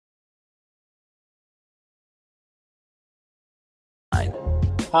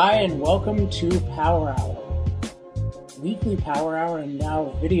Hi, and welcome to Power Hour. Weekly Power Hour and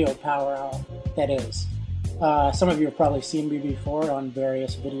now video Power Hour, that is. Some of you have probably seen me before on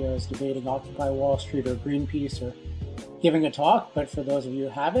various videos debating Occupy Wall Street or Greenpeace or giving a talk, but for those of you who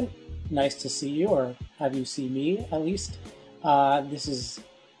haven't, nice to see you, or have you see me at least. I'm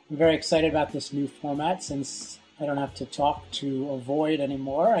very excited about this new format since I don't have to talk to a void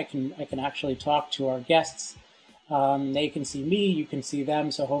anymore. I can actually talk to our guests. They can see me, you can see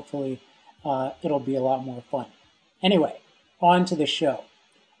them, so hopefully it'll be a lot more fun. Anyway, on to the show.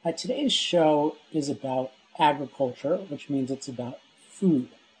 Today's show is about agriculture, which means it's about food.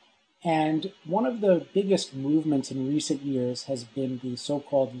 And one of the biggest movements in recent years has been the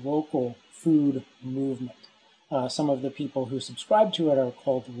so-called local food movement. Some of the people who subscribe to it are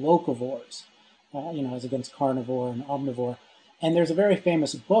called locavores, as against carnivore and omnivore. And there's a very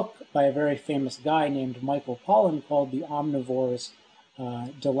famous book by a very famous guy named Michael Pollan called The Omnivore's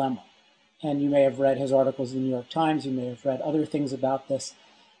Dilemma. And you may have read his articles in the New York Times, you may have read other things about this.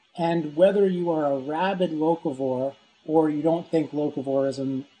 And whether you are a rabid locavore or you don't think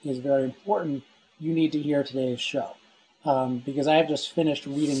locavorism is very important, you need to hear today's show. Because I have just finished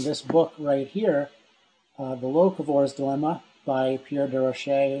reading this book right here, The Locavore's Dilemma by Pierre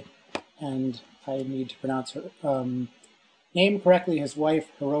Desrochers, and I need to pronounce her name correctly, his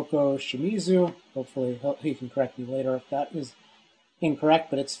wife, Hiroko Shimizu. Hopefully he can correct me later if that is incorrect,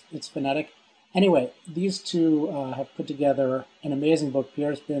 but it's phonetic. Anyway, these two have put together an amazing book.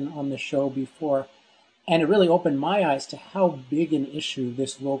 Pierre's been on the show before, and it really opened my eyes to how big an issue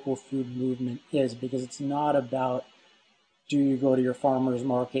this local food movement is, because it's not about do you go to your farmer's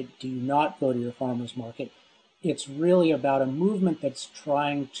market, do you not go to your farmer's market. It's really about a movement that's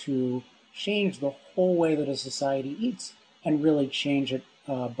trying to change the whole way that a society eats and really change it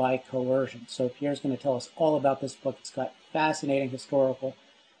by coercion. So Pierre's going to tell us all about this book. It's got fascinating historical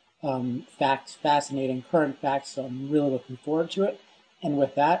facts, fascinating current facts, so I'm really looking forward to it. And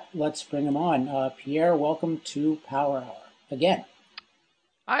with that, let's bring him on. Pierre, welcome to Power Hour again.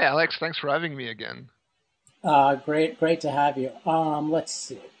 Hi, Alex. Thanks for having me again. Great to have you. Let's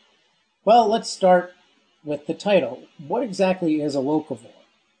see. Well, let's start with the title. What exactly is a locavore?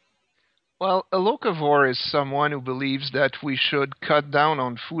 Well, a locavore is someone who believes that we should cut down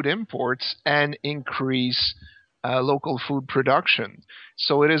on food imports and increase local food production.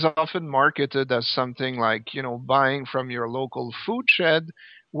 So it is often marketed as something like, buying from your local food shed,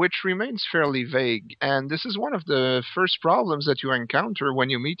 which remains fairly vague. And this is one of the first problems that you encounter when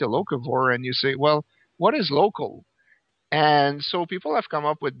you meet a locavore and you say, well, what is local? And so people have come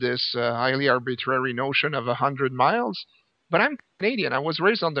up with this highly arbitrary notion of 100 miles. But I'm Canadian. I was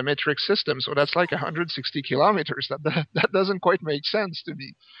raised on the metric system, so that's like 160 kilometers. That doesn't quite make sense to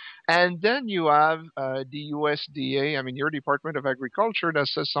me. And then you have the USDA, your Department of Agriculture, that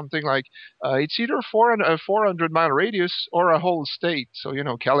says something like it's either a 400-mile radius or a whole state. So,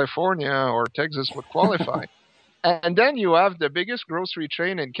 California or Texas would qualify. And then you have the biggest grocery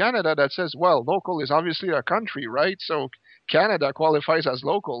chain in Canada that says, well, local is obviously a country, right? So Canada qualifies as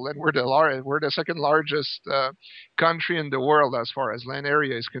local, and we're the second largest country in the world as far as land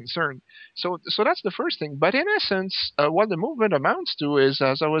area is concerned. So that's the first thing. But in essence, what the movement amounts to is,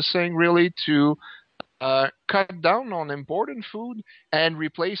 as I was saying, really to cut down on imported food and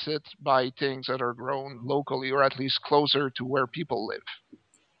replace it by things that are grown locally or at least closer to where people live.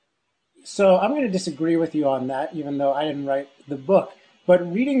 So I'm going to disagree with you on that, even though I didn't write the book.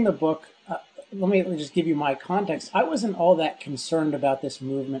 But reading the book, let me just give you my context. I wasn't all that concerned about this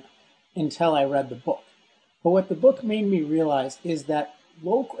movement until I read the book. But what the book made me realize is that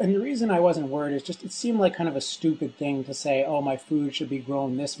local, and the reason I wasn't worried is just it seemed like kind of a stupid thing to say, oh, my food should be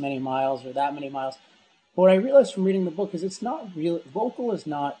grown this many miles or that many miles. But what I realized from reading the book is it's not real. Local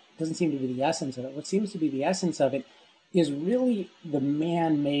doesn't seem to be the essence of it. What seems to be the essence of it is really the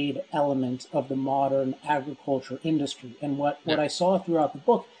man-made element of the modern agriculture industry. And what I saw throughout the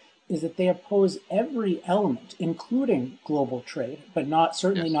book is that they oppose every element, including global trade, but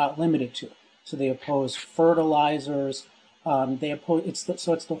certainly not limited to. So they oppose fertilizers. It's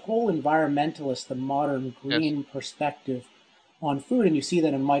the whole environmentalist, the modern green perspective on food, and you see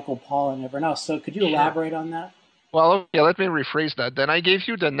that in Michael Pollan and everyone else. So could you elaborate on that? Well, okay, let me rephrase that. Then I gave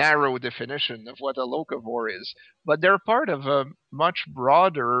you the narrow definition of what a locavore is, but they're part of a much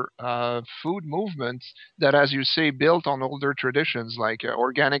broader food movement that, as you say, built on older traditions like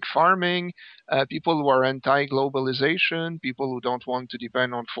organic farming, people who are anti-globalization, people who don't want to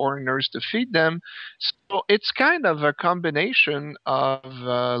depend on foreigners to feed them. So it's kind of a combination of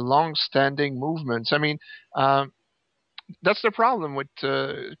long-standing movements. that's the problem with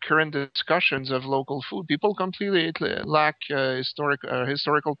current discussions of local food. People completely lack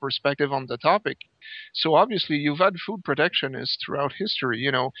historical perspective on the topic. So obviously, you've had food protectionists throughout history.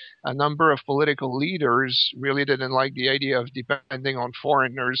 A number of political leaders really didn't like the idea of depending on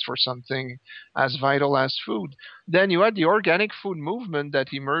foreigners for something as vital as food. Then you had the organic food movement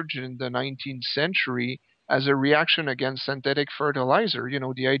that emerged in the 19th century as a reaction against synthetic fertilizer.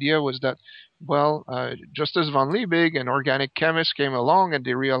 The idea was that, well, Justus von Liebig, an organic chemist, came along and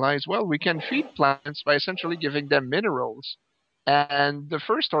they realized, well, we can feed plants by essentially giving them minerals. And the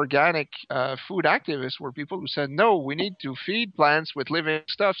first organic food activists were people who said, no, we need to feed plants with living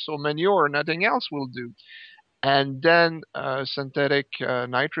stuff, so manure, nothing else will do. And then synthetic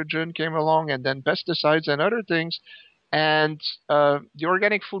nitrogen came along, and then pesticides and other things. And the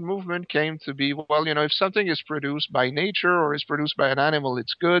organic food movement came to be, well, if something is produced by nature or is produced by an animal,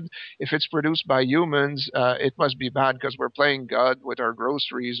 it's good. If it's produced by humans, it must be bad because we're playing God with our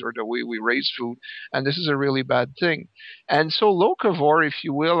groceries or the way we raise food. And this is a really bad thing. And so Locavore, if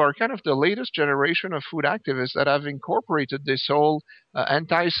you will, are kind of the latest generation of food activists that have incorporated this whole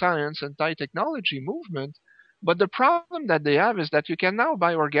anti-science, anti-technology movement. But the problem that they have is that you can now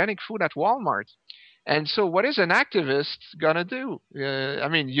buy organic food at Walmart. And so, what is an activist gonna do?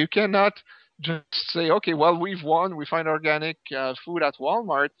 You cannot just say, "Okay, well, we've won. We find organic food at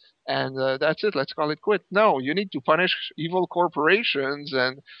Walmart, and that's it. Let's call it quit." No, you need to punish evil corporations,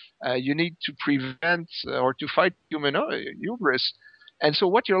 and you need to prevent or to fight human hubris. And so,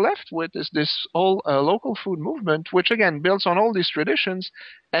 what you're left with is this whole local food movement, which again builds on all these traditions,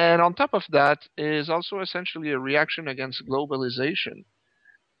 and on top of that is also essentially a reaction against globalization.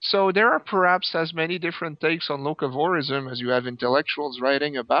 So there are perhaps as many different takes on locavorism as you have intellectuals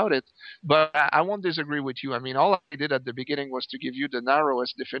writing about it, but I won't disagree with you. All I did at the beginning was to give you the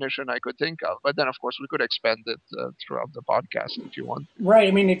narrowest definition I could think of, but then of course we could expand it throughout the podcast if you want.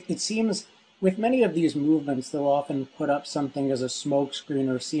 Right. It seems with many of these movements, they'll often put up something as a smokescreen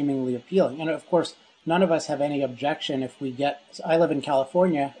or seemingly appealing. And of course, none of us have any objection if we get, I live in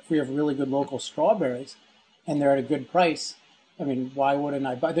California, if we have really good local strawberries and they're at a good price. Why wouldn't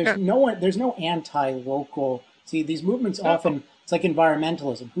I? But there's no anti-local. See, these movements often, it's like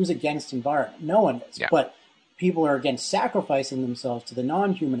environmentalism. Who's against environment? No one is. Yeah. But people are against sacrificing themselves to the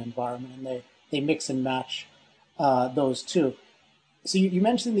non-human environment, and they mix and match those two. So you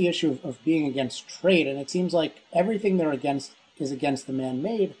mentioned the issue of being against trade, and it seems like everything they're against is against the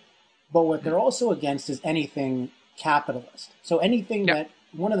man-made, but what they're also against is anything capitalist. So anything that,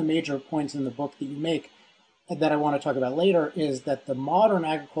 one of the major points in the book that you make that I want to talk about later is that the modern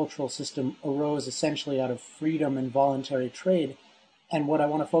agricultural system arose essentially out of freedom and voluntary trade. And what I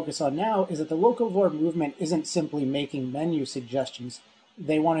want to focus on now is that the locavore movement isn't simply making menu suggestions.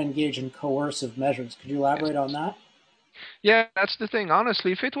 They want to engage in coercive measures. Could you elaborate on that? Yeah, that's the thing.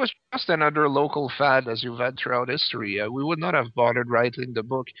 Honestly, if it was just another local fad as you've had throughout history, we would not have bothered writing the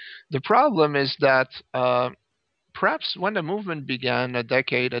book. The problem is that perhaps when the movement began a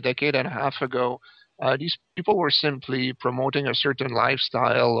decade and a half ago, these people were simply promoting a certain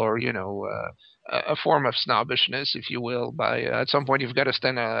lifestyle or, a form of snobbishness, if you will. By at some point, you've got to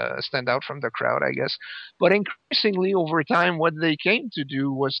stand out from the crowd, I guess. But increasingly, over time, what they came to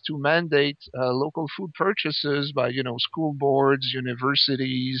do was to mandate local food purchases by, school boards,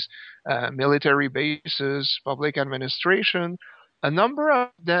 universities, military bases, public administration. A number of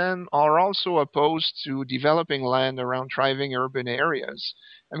them are also opposed to developing land around thriving urban areas.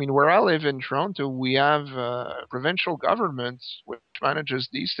 Where I live in Toronto, we have a provincial government which manages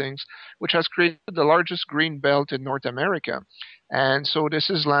these things, which has created the largest green belt in North America. And so this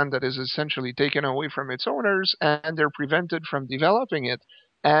is land that is essentially taken away from its owners, and they're prevented from developing it.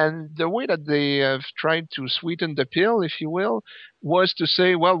 And the way that they have tried to sweeten the pill, if you will, was to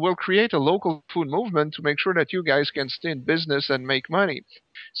say, well, we'll create a local food movement to make sure that you guys can stay in business and make money.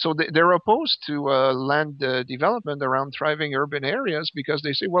 So they're opposed to land development around thriving urban areas because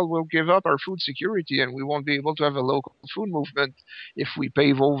they say, well, we'll give up our food security and we won't be able to have a local food movement if we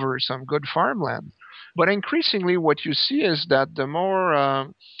pave over some good farmland. But increasingly, what you see is that the more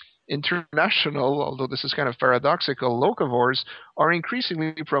international, although this is kind of paradoxical, locavores are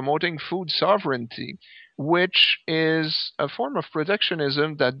increasingly promoting food sovereignty, which is a form of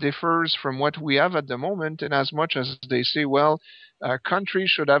protectionism that differs from what we have at the moment in as much as they say, well, countries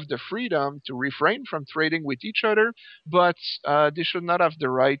should have the freedom to refrain from trading with each other, but they should not have the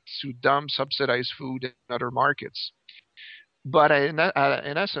right to dump subsidized food in other markets. But in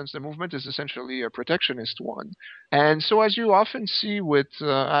essence, the movement is essentially a protectionist one. And so as you often see with,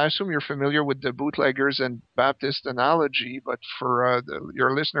 I assume you're familiar with the bootleggers and Baptist analogy, but for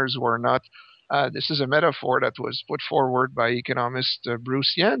your listeners who are not, This is a metaphor that was put forward by economist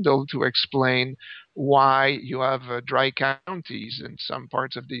Bruce Yandel to explain why you have dry counties in some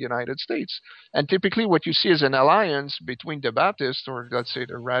parts of the United States. And typically, what you see is an alliance between the Baptists, or let's say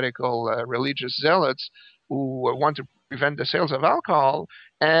the radical religious zealots, who want to prevent the sales of alcohol,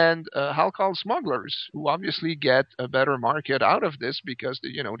 and alcohol smugglers, who obviously get a better market out of this because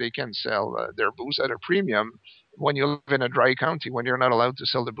they can sell their booze at a premium when you live in a dry county, when you're not allowed to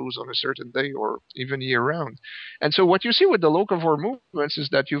sell the booze on a certain day or even year round. And so what you see with the locavore movements is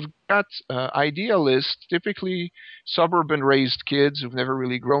that you've got idealists, typically suburban raised kids who've never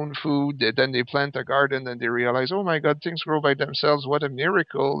really grown food. Then they plant a garden and they realize, oh my God, things grow by themselves. What a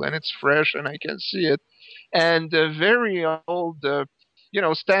miracle. And it's fresh and I can see it. And very old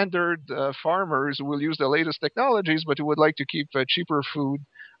standard farmers who will use the latest technologies, but who would like to keep cheaper food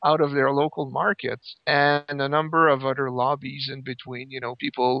out of their local markets, and a number of other lobbies in between.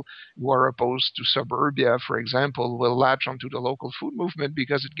 People who are opposed to suburbia, for example, will latch onto the local food movement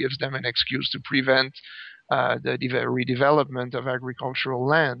because it gives them an excuse to prevent the redevelopment of agricultural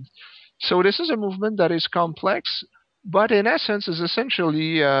land. So this is a movement that is complex, but in essence is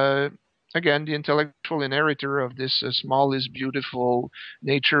essentially again, the intellectual inheritor of this small is beautiful,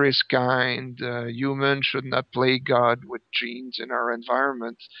 nature is kind, human should not play God with genes in our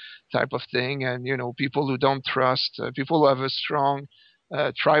environment type of thing. And, people who don't trust, people who have a strong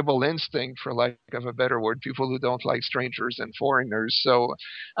tribal instinct, for lack of a better word, people who don't like strangers and foreigners. So,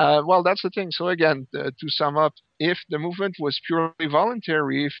 well, that's the thing. So, again, to sum up, if the movement was purely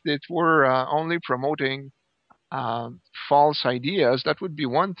voluntary, if it were only promoting false ideas, that would be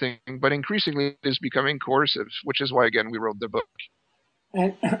one thing. But increasingly, it is becoming coercive, which is why, again, we wrote the book.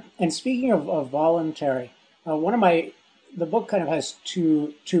 And and speaking of voluntary, one of my the book kind of has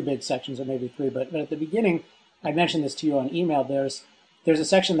two big sections, or maybe three. But at the beginning, I mentioned this to you on email. There's a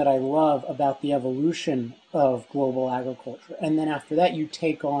section that I love about the evolution of global agriculture, and then after that, you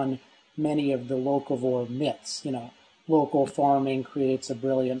take on many of the locavore myths. Local farming creates a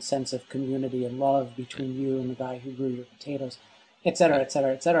brilliant sense of community and love between you and the guy who grew your potatoes, et cetera, et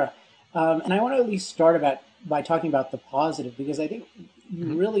cetera, et cetera. And I want to at least start by talking about the positive, because I think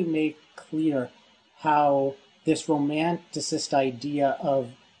you really make clear how this romanticist idea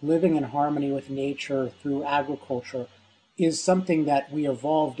of living in harmony with nature through agriculture is something that we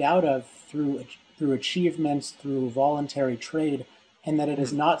evolved out of through achievements, through voluntary trade, and that it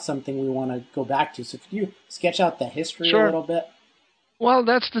is not something we want to go back to. So could you sketch out the history a little bit? Well,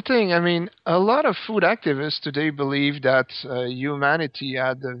 that's the thing. I mean, a lot of food activists today believe that humanity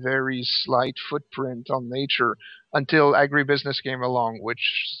had a very slight footprint on nature until agribusiness came along, which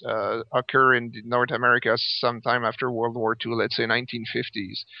occurred in North America sometime after World War II, let's say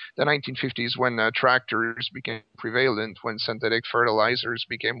 1950s. The 1950s, when tractors became prevalent, when synthetic fertilizers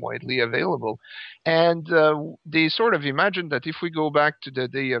became widely available. And they sort of imagined that if we go back to the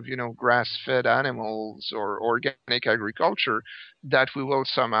day of, grass-fed animals or organic agriculture, that we will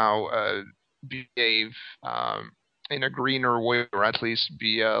somehow behave in a greener way, or at least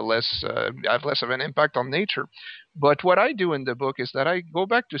be have less of an impact on nature. But what I do in the book is that I go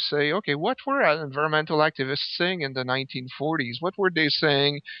back to say, okay, what were environmental activists saying in the 1940s? What were they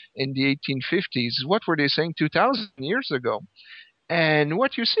saying in the 1850s? What were they saying 2,000 years ago? And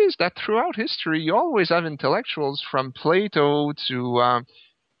what you see is that throughout history, you always have intellectuals from Plato to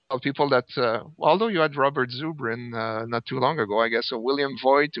people that, although you had Robert Zubrin not too long ago, I guess, so William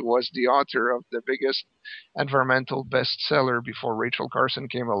Voigt, who was the author of the biggest environmental bestseller before Rachel Carson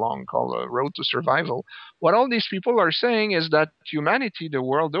came along, called Road to Survival. What all these people are saying is that humanity the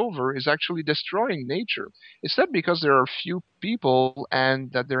world over is actually destroying nature. It's not because there are few people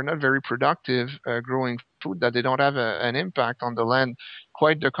and that they're not very productive growing food, that they don't have an impact on the land.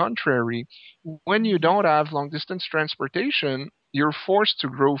 Quite the contrary. When you don't have long distance transportation, you're forced to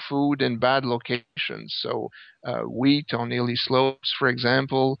grow food in bad locations. So wheat on hilly slopes, for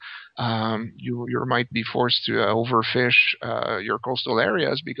example, you might be forced to overfish your coastal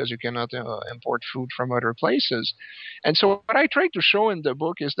areas because you cannot import food from other places. And so what I try to show in the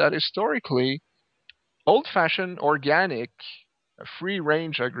book is that historically, old-fashioned organic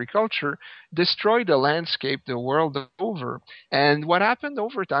free-range agriculture destroyed the landscape the world over. And what happened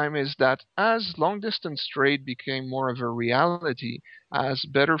over time is that as long-distance trade became more of a reality, as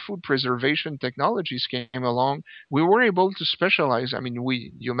better food preservation technologies came along, we were able to specialize. I mean,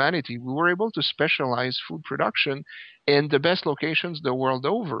 humanity, we were able to specialize food production in the best locations the world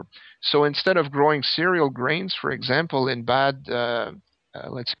over. So instead of growing cereal grains, for example, in bad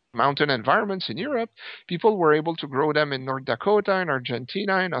let's say mountain environments in Europe, people were able to grow them in North Dakota, in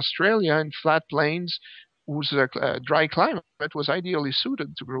Argentina, in Australia, in flat plains, whose dry climate was ideally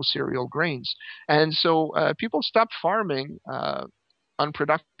suited to grow cereal grains. And so people stopped farming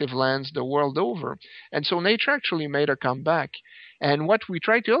unproductive lands the world over. And so nature actually made a comeback. And what we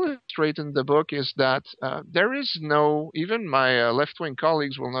try to illustrate in the book is that there is no, even my left wing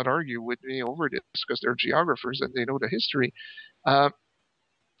colleagues will not argue with me over this because they're geographers and they know the history. Uh,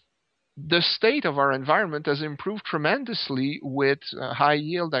 the state of our environment has improved tremendously with high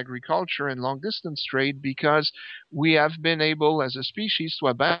yield agriculture and long distance trade because we have been able as a species to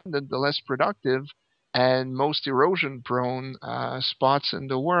abandon the less productive and most erosion prone spots in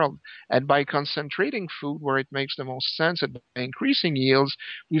the world. And by concentrating food where it makes the most sense and by increasing yields,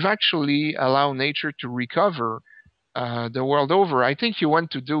 we've actually allowed nature to recover the world over. I think you went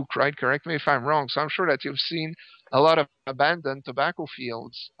to Duke, right? Correct me if I'm wrong. So I'm sure that you've seen a lot of abandoned tobacco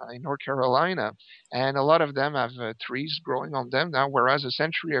fields in North Carolina, and a lot of them have trees growing on them now, whereas a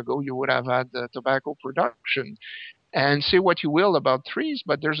century ago you would have had tobacco production. And say what you will about trees,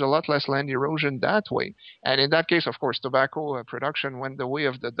 but there's a lot less land erosion that way. And in that case, of course, tobacco production went the way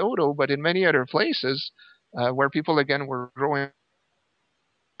of the dodo, but in many other places where people again were growing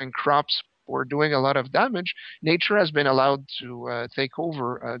crops or doing a lot of damage, nature has been allowed to take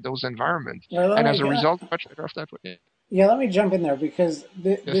over those environments. Well, And as a result, much better off that way. yeah, let me jump in there because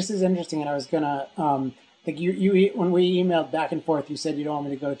Yes. this is interesting, and I was gonna like you when we emailed back and forth, you said you don't want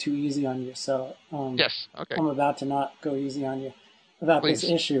me to go too easy on you, so Yes. Okay. I'm about to not go easy on you about this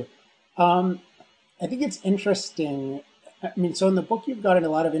Please. issue. I think it's interesting. I mean, so in the book, you've got a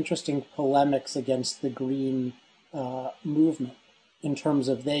lot of interesting polemics against the green movement in terms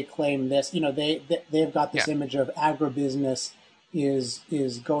of they claim this. You know, they've got this Yeah. image of agribusiness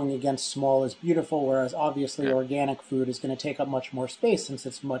is going against small is beautiful, whereas obviously Yeah. organic food is going to take up much more space since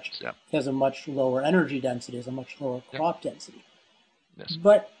Yeah. it has a much lower energy density, has a much lower Yeah. crop density. Yes.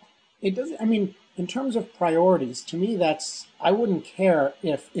 But it doesn't. I mean, in terms of priorities, to me, that's I wouldn't care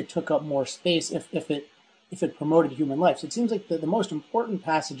if it took up more space if it promoted human life. So it seems like the most important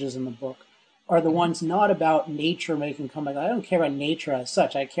passages in the book are the Mm-hmm. ones not about nature making comeback. I don't care about nature as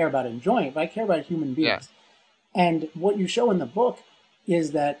such. I care about enjoying it, but I care about human Yeah. beings. And what you show in the book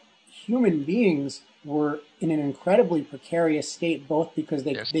is that human beings were in an incredibly precarious state, both because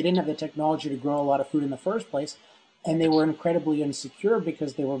Yes. they didn't have the technology to grow a lot of food in the first place, and they were Yes. incredibly insecure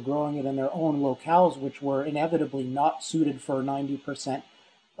because they were growing it in their own locales, which were inevitably not suited for 90%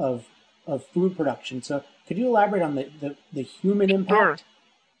 of, of food production. So could you elaborate on the human Sure. impact?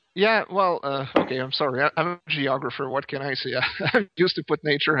 Yeah, well, okay, I'm sorry. I'm a geographer. What can I say? I'm used to put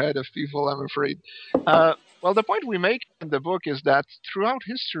nature ahead of people, I'm afraid. Well, the point we make in the book is that throughout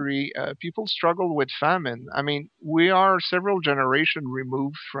history, people struggle with famine. I mean, we are several generations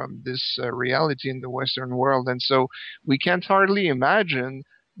removed from this reality in the Western world, and so we can't hardly imagine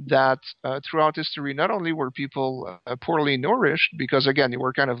that throughout history, not only were people poorly nourished, because again, you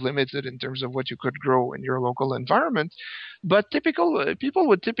were kind of limited in terms of what you could grow in your local environment, but typical people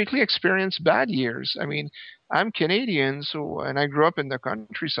would typically experience bad years. I mean, I'm Canadian, so and I grew up in the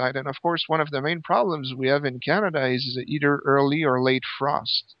countryside, and of course, one of the main problems we have in Canada is either early or late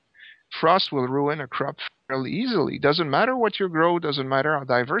frost. Frost will ruin a crop fairly easily. Doesn't matter what you grow, doesn't matter how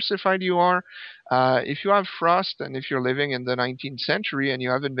diversified you are. If you have frost and if you're living in the 19th century and you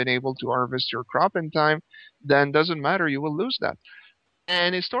haven't been able to harvest your crop in time, then doesn't matter, you will lose that.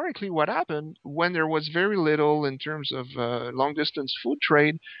 And historically, what happened when there was very little in terms of long distance food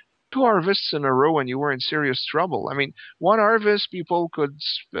trade, two harvests in a row and you were in serious trouble. I mean, one harvest people could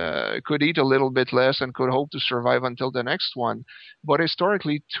eat a little bit less and could hope to survive until the next one, but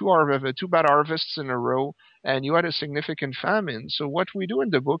historically, two bad harvests in a row and you had a significant famine. So what we do in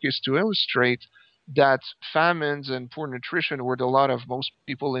the book is to illustrate that famines and poor nutrition were the lot of most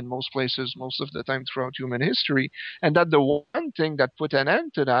people in most places most of the time throughout human history, and that the one thing that put an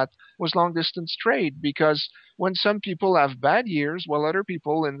end to that was long distance trade, because when some people have bad years, while other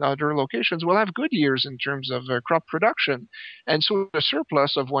people in other locations will have good years in terms of crop production. And so the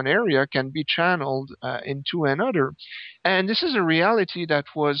surplus of one area can be channeled into another. And this is a reality that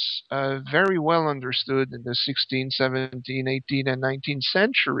was very well understood in the 16th, 17th, 18th, and 19th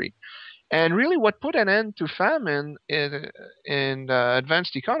century. And really, what put an end to famine in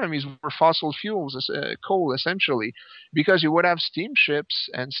advanced economies were fossil fuels, coal essentially, because you would have steamships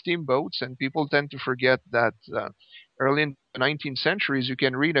and steamboats, and people tend to forget that early in the 19th centuries, you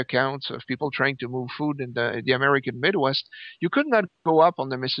can read accounts of people trying to move food in the American Midwest. You could not go up on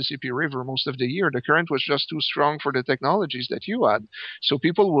the Mississippi River most of the year. The current was just too strong for the technologies that you had. So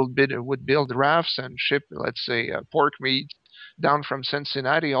people would build rafts and ship, let's say, pork meat down from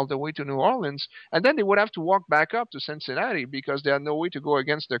Cincinnati all the way to New Orleans, and then they would have to walk back up to Cincinnati because they had no way to go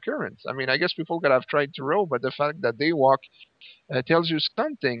against the current. I mean, I guess people could have tried to row, but the fact that they walk tells you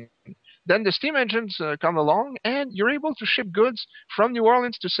something. Then the steam engines come along, and you're able to ship goods from New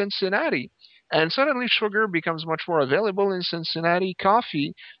Orleans to Cincinnati. And suddenly, sugar becomes much more available in Cincinnati,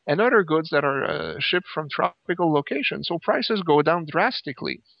 coffee, and other goods that are shipped from tropical locations. So prices go down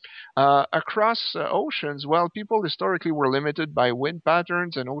drastically. Across oceans, well, people historically were limited by wind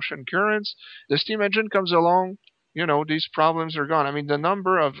patterns and ocean currents. The steam engine comes along, these problems are gone. I mean, the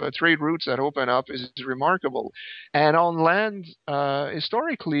number of trade routes that open up is remarkable. And on land,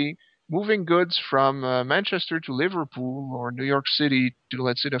 historically, moving goods from Manchester to Liverpool or New York City to,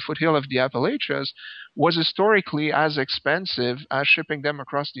 let's say, the foothill of the Appalachians was historically as expensive as shipping them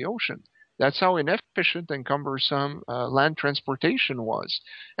across the ocean. That's how inefficient and cumbersome land transportation was.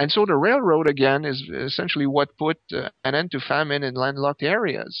 And so the railroad, again, is essentially what put an end to famine in landlocked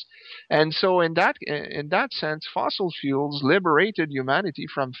areas. And so in that sense, fossil fuels liberated humanity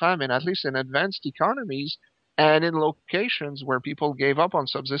from famine, at least in advanced economies, and in locations where people gave up on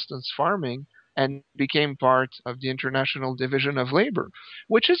subsistence farming and became part of the international division of labor,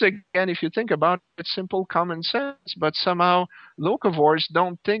 which is, again, if you think about it, simple common sense. But somehow locavores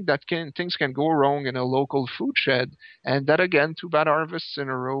don't think that things can go wrong in a local food shed, and that, again, 2 bad harvests in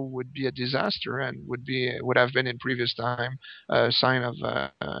a row would be a disaster and would have been in previous time a sign of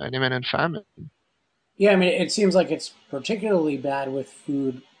an imminent famine. Yeah, I mean, it seems like it's particularly bad with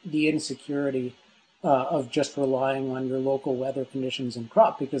food, the insecurity of just relying on your local weather conditions and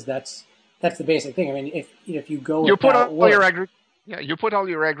crop, because that's the basic thing. I mean, if you go You put without all your wood, you put all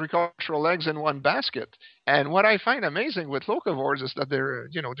your agricultural eggs in one basket. And what I find amazing with locavores is that there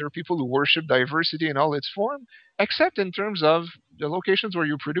are people who worship diversity in all its form, except in terms of the locations where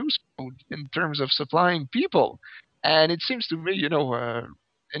you produce food, in terms of supplying people. And it seems to me,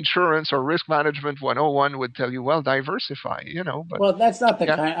 insurance or risk management 101 would tell you, well, diversify, but well, that's not the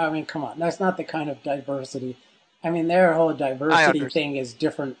yeah, kind. I mean, come on, that's not the kind of diversity. I mean, their whole I diversity understand. thing is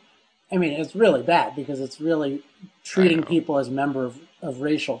different. I mean, it's really bad because it's really I treating know. people as members of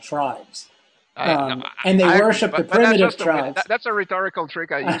racial tribes, No, and they I agree, worship the but that's primitive just a way. tribes. That's a rhetorical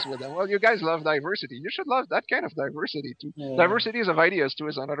trick I use with them. Well, you guys love diversity. You should love that kind of diversity too. Yeah. Diversities of ideas too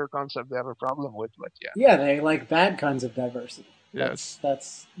is another concept they have a problem with. But yeah, Yeah, they like bad kinds of diversity. yes,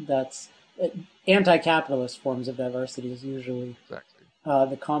 That's anti-capitalist forms of diversity is usually exactly.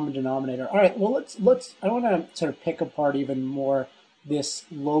 the common denominator. All right, well let's. I want to sort of pick apart even more this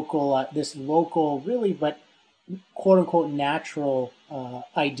local, really, but quote unquote natural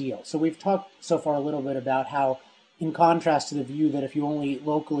ideal. So we've talked so far a little bit about how, in contrast to the view that if you only eat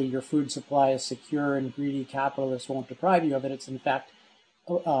locally, your food supply is secure and greedy capitalists won't deprive you of it, it's in fact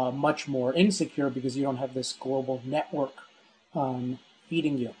much more insecure because you don't have this global network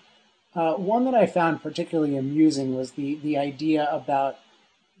feeding you. One that I found particularly amusing was the idea about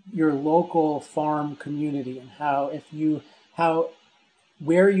your local farm community and how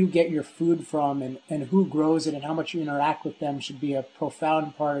where you get your food from and who grows it and how much you interact with them should be a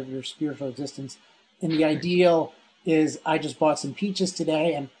profound part of your spiritual existence. And the ideal is I just bought some peaches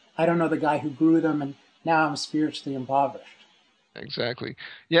today and I don't know the guy who grew them and now I'm spiritually impoverished. Exactly.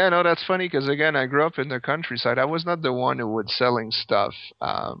 Yeah, no, that's funny because again, I grew up in the countryside. I was not the one who was selling stuff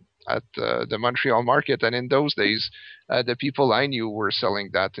at the Montreal market, and in those days, the people I knew were selling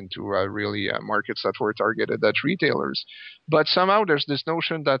that into really markets that were targeted at retailers. But somehow there's this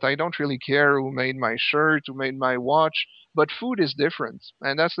notion that I don't really care who made my shirt, who made my watch. But food is different,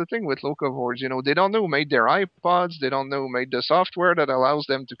 and that's the thing with locavores. They don't know who made their iPods, they don't know who made the software that allows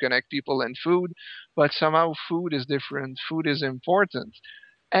them to connect people and food, but somehow food is different, food is important.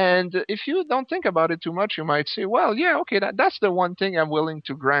 And if you don't think about it too much, you might say, well, yeah, okay, that's the one thing I'm willing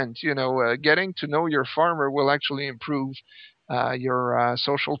to grant. Getting to know your farmer will actually improve your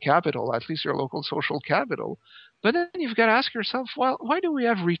social capital, at least your local social capital. But then you've got to ask yourself, well, why do we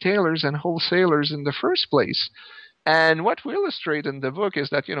have retailers and wholesalers in the first place? And what we illustrate in the book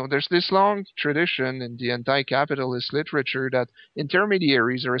is that, there's this long tradition in the anti-capitalist literature that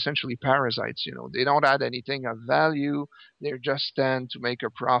intermediaries are essentially parasites. They don't add anything of value. They're just stand to make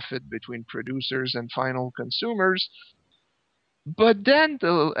a profit between producers and final consumers. But then,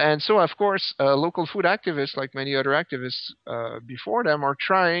 and so of course, local food activists, like many other activists before them, are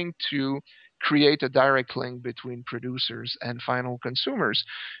trying to create a direct link between producers and final consumers.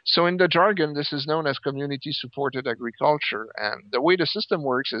 So in the jargon, this is known as community-supported agriculture. And the way the system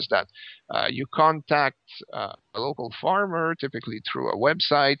works is that you contact a local farmer, typically through a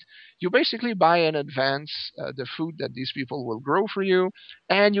website. You basically buy in advance the food that these people will grow for you,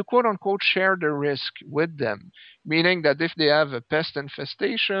 and you quote unquote share the risk with them, meaning that if they have a pest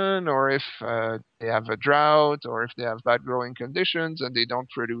infestation, or if they have a drought, or if they have bad growing conditions and they don't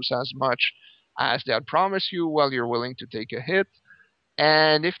produce as much as they had promised you, well, you're willing to take a hit.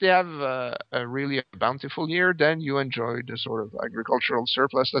 And if they have a really bountiful year, then you enjoy the sort of agricultural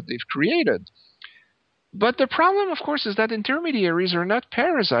surplus that they've created. But the problem, of course, is that intermediaries are not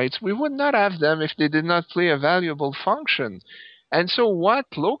parasites. We would not have them if they did not play a valuable function. And so what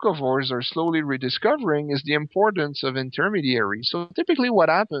locavores are slowly rediscovering is the importance of intermediaries. So typically what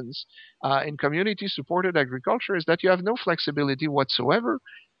happens in community-supported agriculture is that you have no flexibility whatsoever,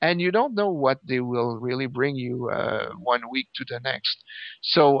 and you don't know what they will really bring you 1 week to the next.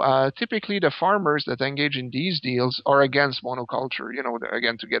 So typically the farmers that engage in these deals are against monoculture. You know,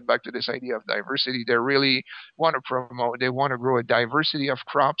 again, to get back to this idea of diversity, they really want to promote, they want to grow a diversity of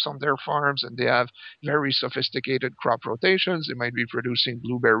crops on their farms, and they have very sophisticated crop rotations. They might be producing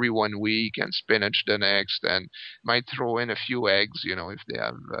blueberry 1 week and spinach the next, and might throw in a few eggs, you know, if they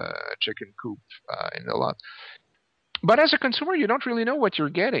have a chicken coop in the lot. But as a consumer, you don't really know what you're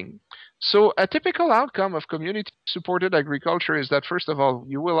getting. So a typical outcome of community-supported agriculture is that, first of all,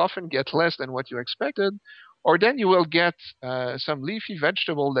 you will often get less than what you expected, or then you will get some leafy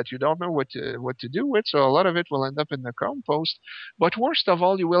vegetable that you don't know what to do with, so a lot of it will end up in the compost. But worst of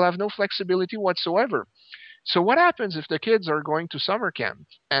all, you will have no flexibility whatsoever. So what happens if the kids are going to summer camp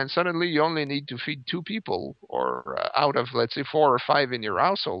and suddenly you only need to feed 2 people, or out of, let's say, 4 or 5 in your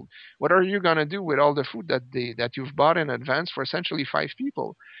household? What are you going to do with all the food that you've bought in advance for essentially 5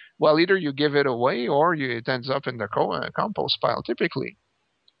 people? Well, either you give it away, or it ends up in the compost pile typically.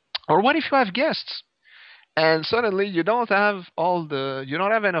 Or what if you have guests? And suddenly you don't have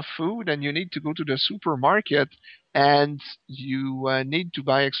enough food, and you need to go to the supermarket, and you need to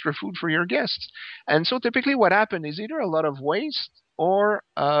buy extra food for your guests. And so typically what happens is either a lot of waste, or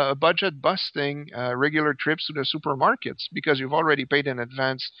budget busting regular trips to the supermarkets, because you've already paid in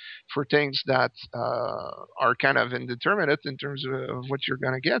advance for things that are kind of indeterminate in terms of what you're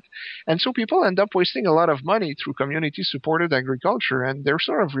going to get. And so people end up wasting a lot of money through community-supported agriculture, and they're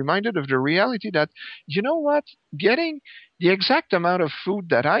sort of reminded of the reality that, you know what, getting the exact amount of food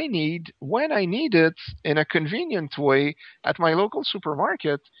that I need when I need it in a convenient way at my local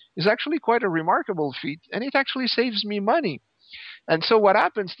supermarket is actually quite a remarkable feat, and it actually saves me money. And so what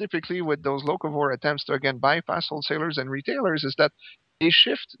happens typically with those locavore attempts to, again, bypass wholesalers and retailers is that they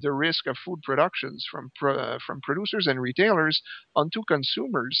shift the risk of food productions from producers and retailers onto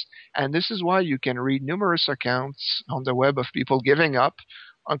consumers. And this is why you can read numerous accounts on the web of people giving up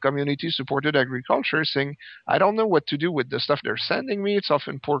on community-supported agriculture, saying, I don't know what to do with the stuff they're sending me. It's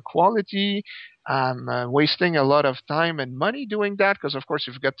often poor quality. I'm wasting a lot of time and money doing that, because, of course,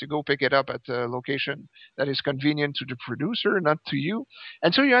 you've got to go pick it up at a location that is convenient to the producer, not to you.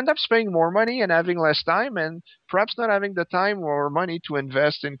 And so you end up spending more money and having less time, and perhaps not having the time or money to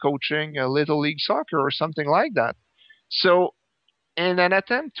invest in coaching a Little League soccer or something like that. So in an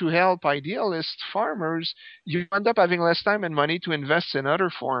attempt to help idealist farmers, you end up having less time and money to invest in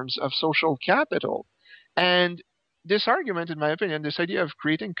other forms of social capital. And this argument, in my opinion, this idea of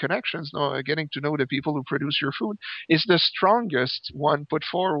creating connections, getting to know the people who produce your food, is the strongest one put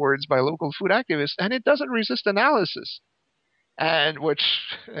forwards by local food activists, and it doesn't resist analysis. And which,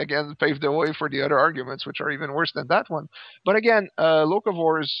 again, paved the way for the other arguments, which are even worse than that one. But again,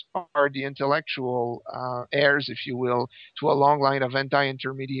 locavores are the intellectual heirs, if you will, to a long line of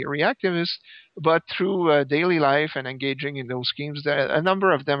anti-intermediary activists. But through daily life and engaging in those schemes, a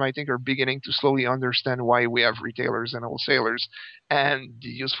number of them, I think, are beginning to slowly understand why we have retailers and wholesalers and the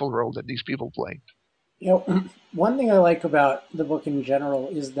useful role that these people play. You know, one thing I like about the book in general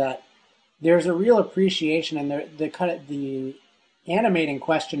is that there's a real appreciation, and the animating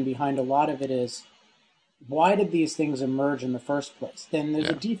question behind a lot of it is, why did these things emerge in the first place? Then there's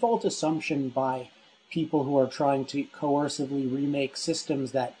a default assumption by people who are trying to coercively remake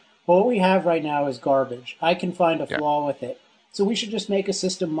systems that, well, what we have right now is garbage. I can find a flaw with it, so we should just make a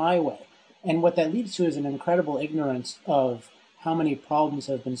system my way. And what that leads to is an incredible ignorance of how many problems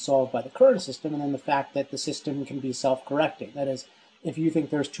have been solved by the current system, and then the fact that the system can be self-correcting. That is, if you think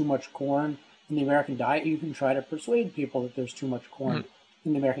there's too much corn in the American diet, you can try to persuade people that there's too much corn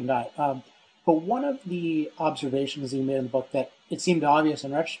in the American diet. But one of the observations you made in the book that it seemed obvious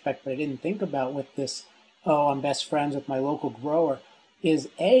in retrospect, but I didn't think about with this, I'm best friends with my local grower, is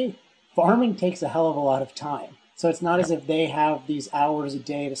farming takes a hell of a lot of time. So it's not Yep. as if they have these hours a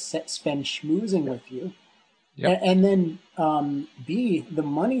day to spend schmoozing Yep. with you. Yep. And then B, the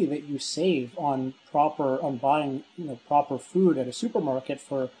money that you save on buying proper food at a supermarket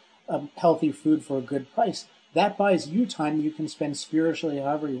for healthy food for a good price, that buys you time you can spend spiritually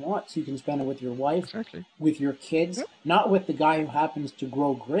however you want. So you can spend it with your wife, Exactly. with your kids, Yep. not with the guy who happens to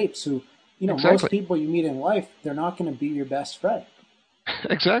grow grapes. Who, most Exactly. people you meet in life, they're not going to be your best friend.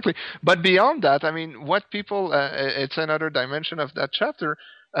 Exactly. But beyond that, I mean, what people, it's another dimension of that chapter.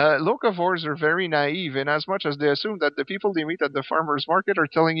 Locavores are very naive in as much as they assume that the people they meet at the farmer's market are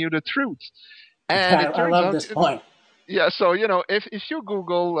telling you the truth. And Yeah, it I turns love out, this point. yeah, so, if you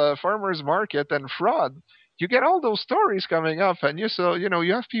Google farmer's market and fraud, you get all those stories coming up. And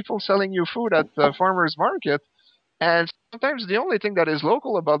you have people selling you food at the farmer's market. And sometimes the only thing that is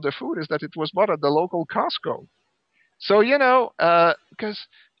local about the food is that it was bought at the local Costco. So, because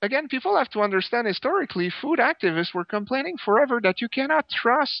again, people have to understand historically, food activists were complaining forever that you cannot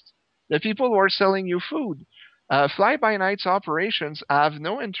trust the people who are selling you food. Fly by nights operations have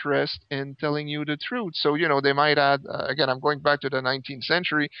no interest in telling you the truth. So, they might add, again, I'm going back to the 19th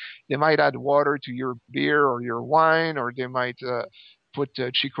century, they might add water to your beer or your wine, or they might put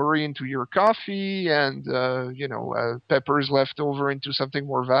chicory into your coffee and, peppers left over into something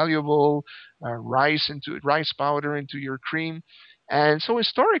more valuable, rice powder into your cream. And so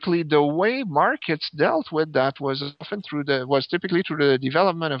historically, the way markets dealt with that was typically through the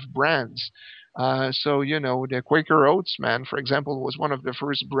development of brands. So the Quaker Oats man, for example, was one of the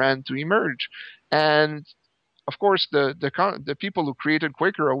first brand to emerge, and of course, the people who created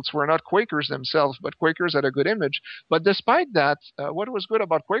Quaker Oats were not Quakers themselves, but Quakers had a good image. But despite that, what was good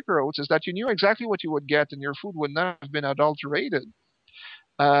about Quaker Oats is that you knew exactly what you would get, and your food would not have been adulterated.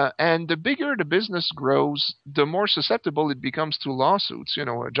 And the bigger the business grows, the more susceptible it becomes to lawsuits.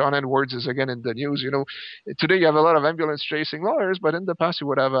 John Edwards is again in the news. Today you have a lot of ambulance chasing lawyers, but in the past you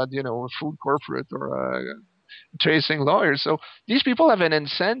would have had, a food corporate or chasing lawyers. So these people have an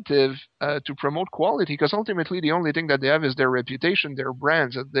incentive to promote quality because ultimately the only thing that they have is their reputation, their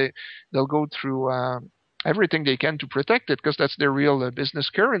brands. That they'll go through everything they can to protect it because that's their real business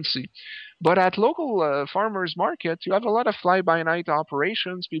currency. But at local farmers market, you have a lot of fly-by-night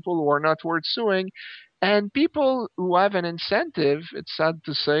operations, people who are not worth suing, and people who have an incentive, it's sad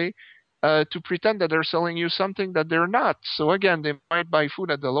to say, to pretend that they're selling you something that they're not. So again, they might buy food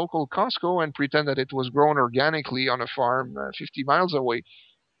at the local Costco and pretend that it was grown organically on a farm 50 miles away.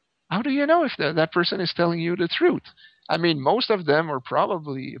 How do you know if that person is telling you the truth? I mean, most of them are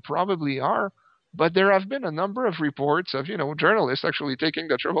probably are, but there have been a number of reports of journalists actually taking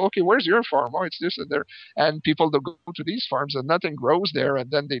the trouble. Okay, where's your farm? Oh, it's this and there, and people that go to these farms and nothing grows there,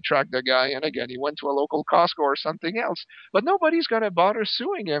 and then they track the guy, and again he went to a local Costco or something else, but nobody's gonna bother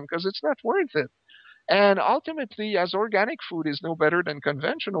suing him because it's not worth it. And ultimately, as organic food is no better than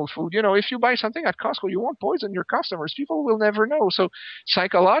conventional food, if you buy something at Costco, you won't poison your customers. People will never know. So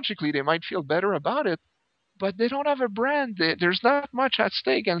psychologically, they might feel better about it, but they don't have a brand. There's not much at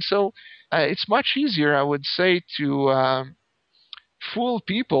stake. And so it's much easier, I would say, to fool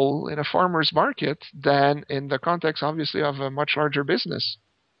people in a farmer's market than in the context, obviously, of a much larger business.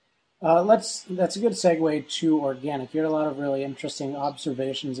 That's a good segue to organic. You had a lot of really interesting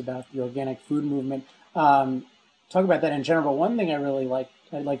observations about the organic food movement. Talk about that in general. But one thing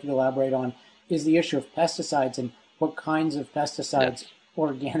I'd like you to elaborate on, is the issue of pesticides and what kinds of pesticides Yes.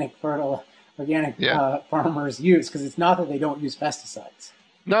 organic Yeah. farmers use. Because it's not that they don't use pesticides.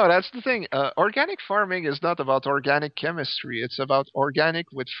 No, that's the thing. Organic farming is not about organic chemistry. It's about organic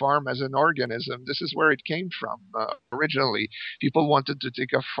with farm as an organism. This is where it came from originally. People wanted to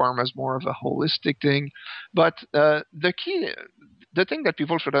take a farm as more of a holistic thing. But the thing that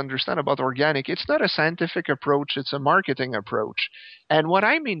people should understand about organic, it's not a scientific approach, it's a marketing approach. And what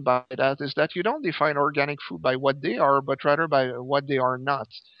I mean by that is that you don't define organic food by what they are, but rather by what they are not.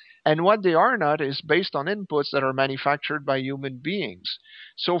 And what they are not is based on inputs that are manufactured by human beings.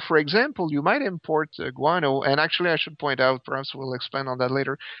 So, for example, you might import guano, and actually, I should point out, perhaps we'll expand on that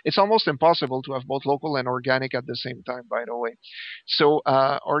later. It's almost impossible to have both local and organic at the same time, by the way. So,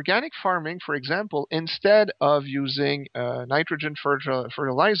 organic farming, for example, instead of using nitrogen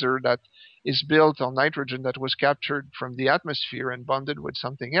fertilizer that is built on nitrogen that was captured from the atmosphere and bonded with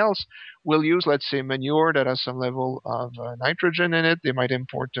something else, will use, let's say, manure that has some level of nitrogen in it. They might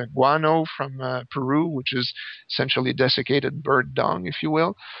import guano from Peru, which is essentially desiccated bird dung, if you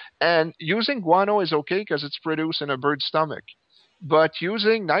will. And using guano is okay because it's produced in a bird's stomach. But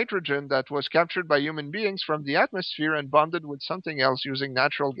using nitrogen that was captured by human beings from the atmosphere and bonded with something else using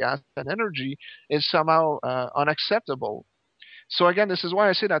natural gas and energy is somehow unacceptable. So again, this is why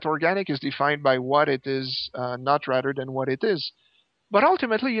I say that organic is defined by what it is, not rather than what it is. But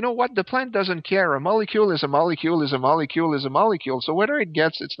ultimately, you know what? The plant doesn't care. A molecule is a molecule is a molecule is a molecule. So whether it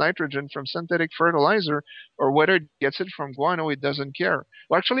gets its nitrogen from synthetic fertilizer or whether it gets it from guano, it doesn't care.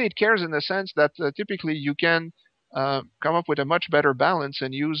 Well, actually, it cares in the sense that typically you can come up with a much better balance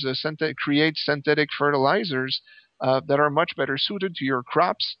and use create synthetic fertilizers that are much better suited to your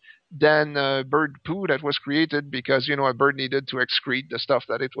crops than bird poo that was created because a bird needed to excrete the stuff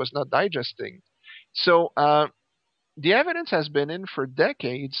that it was not digesting. So the evidence has been in for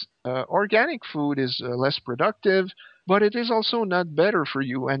decades. Organic food is less productive, but it is also not better for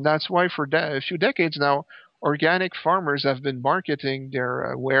you. And that's why for a few decades now, organic farmers have been marketing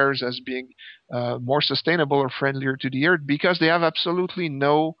their wares as being more sustainable or friendlier to the earth because they have absolutely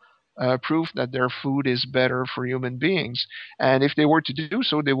no proof that their food is better for human beings. And if they were to do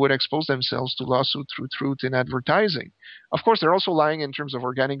so, they would expose themselves to lawsuit through truth in advertising. Of course, they're also lying in terms of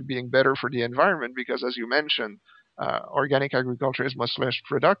organic being better for the environment because, as you mentioned, organic agriculture is much less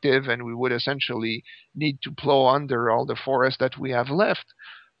productive, and we would essentially need to plow under all the forest that we have left.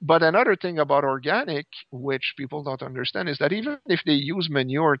 But another thing about organic, which people don't understand, is that even if they use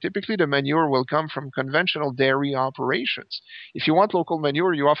manure, typically the manure will come from conventional dairy operations. If you want local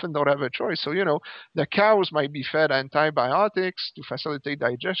manure, you often don't have a choice. So, the cows might be fed antibiotics to facilitate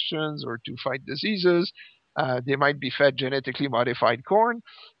digestions or to fight diseases. They might be fed genetically modified corn,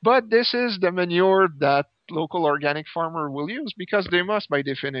 but this is the manure that local organic farmer will use because they must, by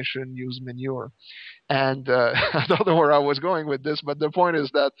definition, use manure. And I don't know where I was going with this, but the point is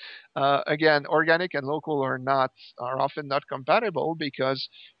that again, organic and local are often not compatible because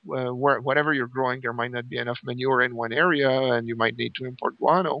whatever you're growing, there might not be enough manure in one area, and you might need to import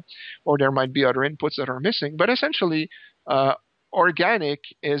guano, or there might be other inputs that are missing. But essentially, organic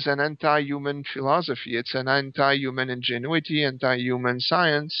is an anti-human philosophy. It's an anti-human ingenuity, anti-human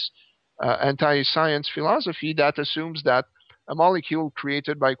science, anti-science philosophy that assumes that a molecule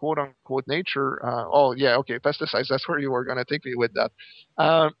created by quote unquote nature. Oh, yeah, okay, pesticides. That's where you were going to take me with that.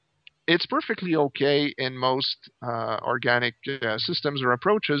 It's perfectly okay in most organic systems or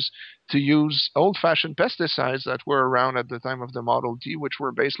approaches to use old-fashioned pesticides that were around at the time of the Model T, which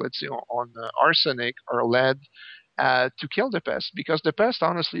were based, let's say, on arsenic or lead to kill the pest, because the pest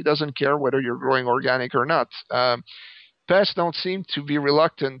honestly doesn't care whether you're growing organic or not. Pests don't seem to be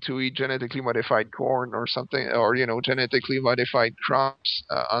reluctant to eat genetically modified corn or something, or genetically modified crops,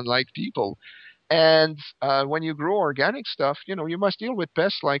 unlike people. And when you grow organic stuff, you must deal with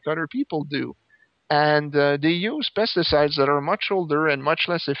pests like other people do. And they use pesticides that are much older and much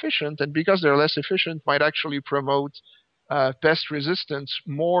less efficient, and because they're less efficient, might actually promote pest resistance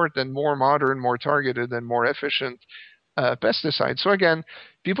more than more modern, more targeted, and more efficient pesticides. So again,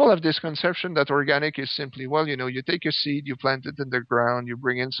 people have this conception that organic is simply, well, you take a seed, you plant it in the ground, you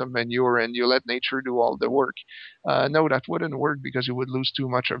bring in some manure, and you let nature do all the work. No, that wouldn't work because you would lose too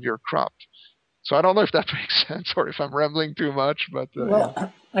much of your crop. So I don't know if that makes sense or if I'm rambling too much, but yeah.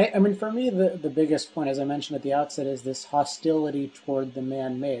 Well, I mean, for me, the biggest point, as I mentioned at the outset, is this hostility toward the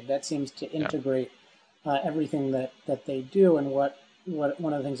man-made. That seems to Yeah. integrate everything that they do. And what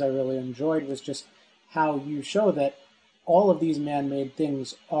one of the things I really enjoyed was just how you show that all of these man-made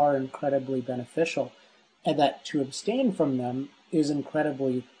things are incredibly beneficial, and that to abstain from them is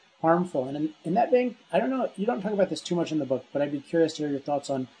incredibly harmful. And in that vein, I don't know, you don't talk about this too much in the book, but I'd be curious to hear your thoughts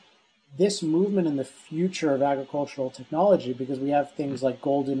on this movement in the future of agricultural technology, because we have things like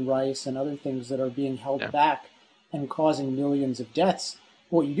golden rice and other things that are being held Yeah. back and causing millions of deaths.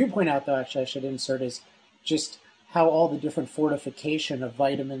 What you do point out, though, actually, I should insert, is just how all the different fortification of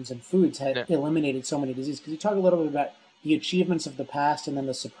vitamins and foods had Yeah. eliminated so many diseases. Could you talk a little bit about the achievements of the past and then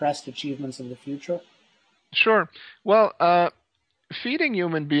the suppressed achievements of the future? Sure. Well, feeding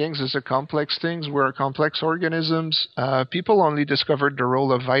human beings is a complex thing. We're complex organisms. People only discovered the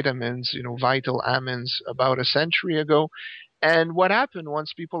role of vitamins, vital amines, about a century ago. And what happened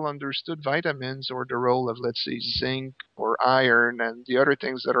once people understood vitamins or the role of, let's say, zinc or iron and the other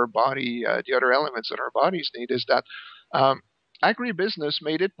things that the other elements that our bodies need, is that um, agribusiness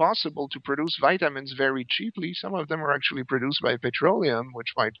made it possible to produce vitamins very cheaply. Some of them are actually produced by petroleum,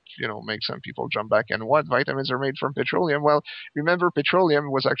 which might, make some people jump back. And what vitamins are made from petroleum? Well, remember, petroleum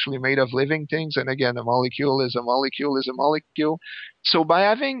was actually made of living things. And again, a molecule is a molecule is a molecule. So by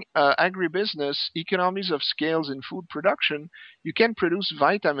having agribusiness economies of scales in food production, you can produce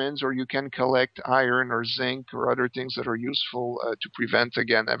vitamins, or you can collect iron or zinc or other things that are useful to prevent,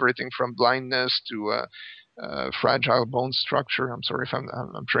 again, everything from blindness to fragile bone structure. I'm sorry if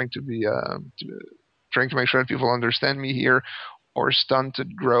I'm trying to be trying to make sure that people understand me here. or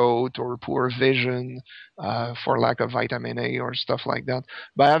stunted growth or poor vision for lack of vitamin A or stuff like that.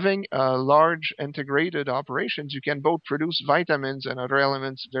 By having large integrated operations, you can both produce vitamins and other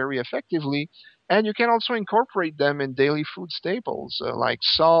elements very effectively, and you can also incorporate them in daily food staples like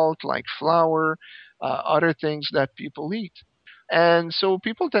salt, like flour, other things that people eat. And so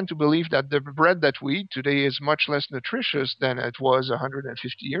people tend to believe that the bread that we eat today is much less nutritious than it was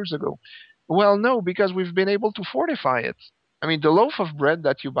 150 years ago. Well, no, because we've been able to fortify it. I mean, the loaf of bread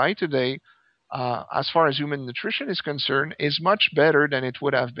that you buy today, as far as human nutrition is concerned, is much better than it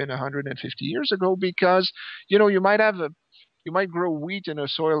would have been 150 years ago because, you might grow wheat in a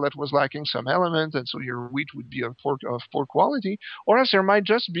soil that was lacking some element, and so your wheat would be of poor quality, or else there might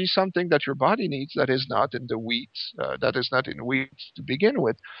just be something that your body needs that is not in the wheat, that is not in wheat to begin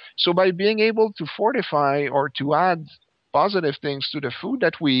with. So by being able to fortify or to add positive things to the food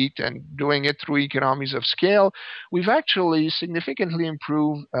that we eat and doing it through economies of scale, we've actually significantly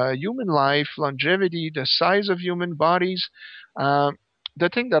improved human life, longevity, the size of human bodies. Uh, the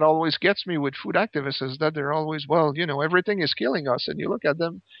thing that always gets me with food activists is that they're always, well, everything is killing us. And you look at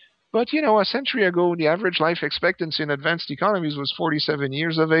them. But, a century ago, the average life expectancy in advanced economies was 47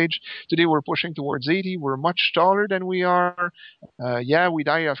 years of age. Today, we're pushing towards 80. We're much taller than we are. Yeah, we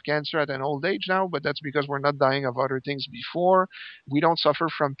die of cancer at an old age now, but that's because we're not dying of other things before. We don't suffer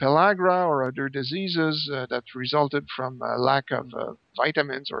from pellagra or other diseases that resulted from lack of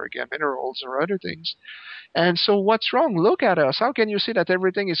vitamins or, again, minerals or other things. And so, what's wrong? Look at us. How can you say that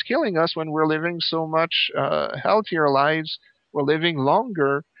everything is killing us when we're living so much healthier lives? We're living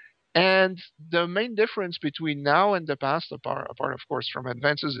longer. And the main difference between now and the past, apart of course from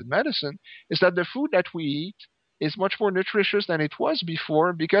advances in medicine, is that the food that we eat is much more nutritious than it was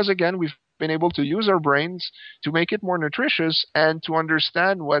before because, again, we've been able to use our brains to make it more nutritious and to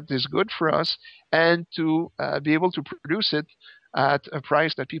understand what is good for us and to be able to produce it at a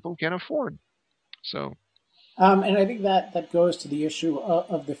price that people can afford. So, And I think that that goes to the issue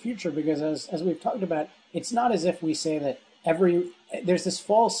of the future because, as we've talked about, it's not as if we say that there's this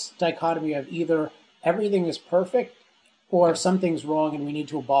false dichotomy of either everything is perfect or yeah, something's wrong and we need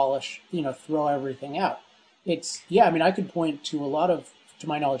to abolish, throw everything out. It's yeah. I mean, I could point to a lot of, to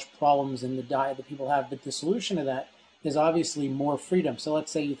my knowledge, problems in the diet that people have, but the solution to that is obviously more freedom. So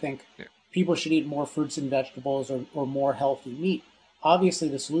let's say you think yeah. people should eat more fruits and vegetables or more healthy meat. Obviously,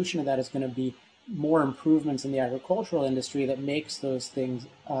 the solution to that is going to be more improvements in the agricultural industry that makes those things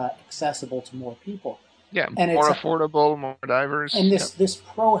accessible to more people. Yeah, And more it's affordable, more diverse. and Yeah. this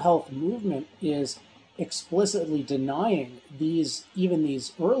pro health movement is explicitly denying these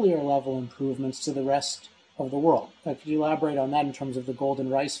earlier level improvements to the rest of the world. Could you elaborate on that in terms of the golden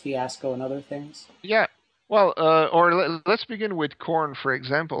rice fiasco and other things? Yeah. Well, let's begin with corn, for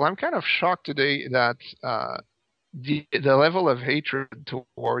example. I'm kind of shocked today that the level of hatred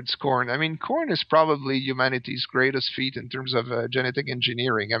towards corn. I mean, corn is probably humanity's greatest feat in terms of genetic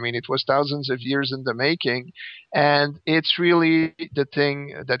engineering. I mean, it was thousands of years in the making, and it's really the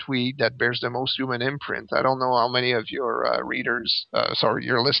thing that that bears the most human imprint. I don't know how many of your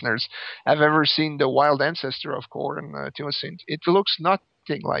your listeners, have ever seen the wild ancestor of corn, Teosinte. It looks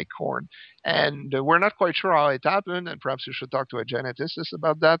nothing like corn. And we're not quite sure how it happened, and perhaps you should talk to a geneticist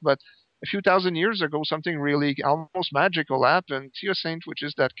about that. But a few thousand years ago, something really almost magical happened. Teosinte, which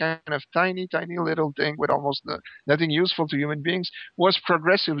is that kind of tiny, tiny little thing with almost nothing useful to human beings, was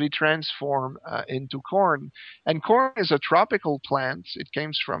progressively transformed into corn. And corn is a tropical plant. It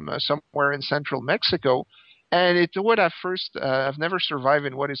came from somewhere in central Mexico. And it would have first have never survived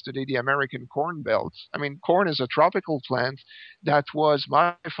in what is today the American corn belt. I mean, corn is a tropical plant that was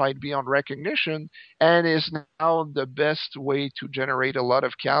modified beyond recognition and is now the best way to generate a lot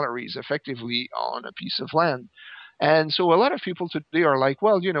of calories effectively on a piece of land. And so a lot of people today are like,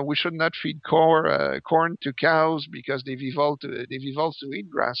 well, we should not feed corn to cows because they've evolved to eat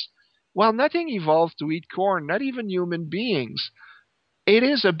grass. Well, nothing evolved to eat corn, not even human beings. It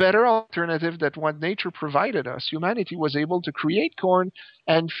is a better alternative than what nature provided us. Humanity was able to create corn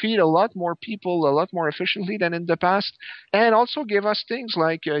and feed a lot more people a lot more efficiently than in the past, and also give us things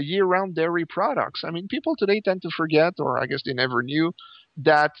like year-round dairy products. I mean, people today tend to forget, or I guess they never knew,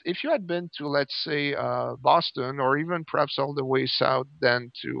 that if you had been to, let's say, Boston, or even perhaps all the way south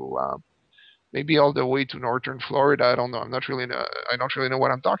then to maybe all the way to northern Florida. I don't know. I don't really know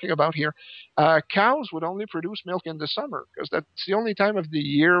what I'm talking about here. Cows would only produce milk in the summer because that's the only time of the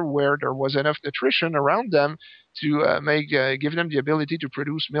year where there was enough nutrition around them to give them the ability to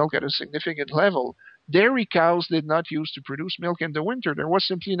produce milk at a significant level. Dairy cows did not use to produce milk in the winter. There was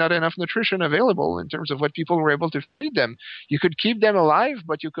simply not enough nutrition available in terms of what people were able to feed them. You could keep them alive,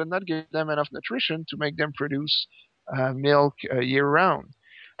 but you could not give them enough nutrition to make them produce milk year-round.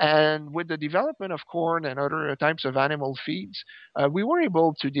 And with the development of corn and other types of animal feeds, we were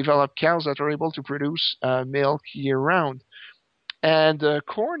able to develop cows that are able to produce milk year-round. And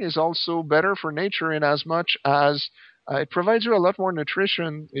corn is also better for nature in as much as it provides you a lot more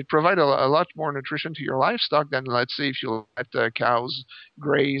nutrition. It provides a lot more nutrition to your livestock than, let's say, if you let cows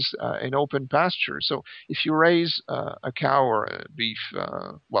graze in open pasture. So if you raise a cow or a beef,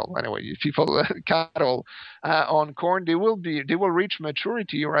 well, anyway, if people cattle on corn, they will reach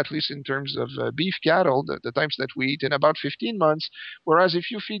maturity, or at least in terms of beef cattle, the types that we eat, in about 15 months. Whereas if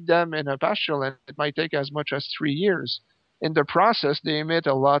you feed them in a pasture land, it might take as much as 3 years. In the process, they emit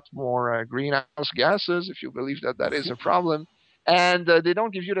a lot more greenhouse gases, if you believe that that is a problem, and they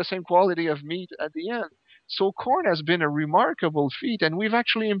don't give you the same quality of meat at the end. So corn has been a remarkable feat, and we've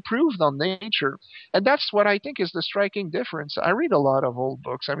actually improved on nature. And that's what I think is the striking difference. I read a lot of old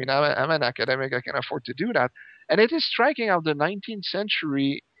books. I mean, I'm an academic. I can afford to do that. And it is striking how the 19th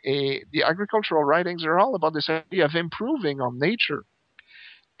century, the agricultural writings are all about this idea of improving on nature.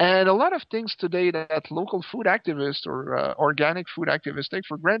 And a lot of things today that local food activists or organic food activists take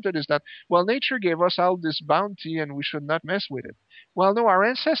for granted is that, well, nature gave us all this bounty and we should not mess with it. Well, no, our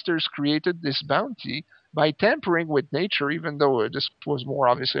ancestors created this bounty by tampering with nature, even though this was more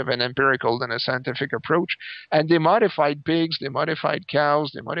obviously of an empirical than a scientific approach. And they modified pigs, they modified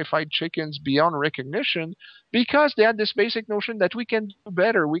cows, they modified chickens beyond recognition because they had this basic notion that we can do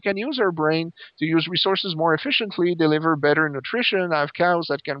better. We can use our brain to use resources more efficiently, deliver better nutrition, have cows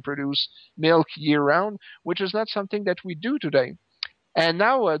that can produce milk year round, which is not something that we do today. And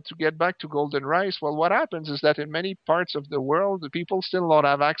now, to get back to golden rice, well, what happens is that in many parts of the world, the people still not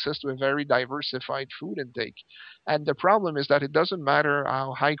have access to a very diversified food intake. And the problem is that it doesn't matter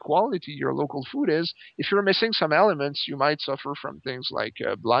how high quality your local food is. If you're missing some elements, you might suffer from things like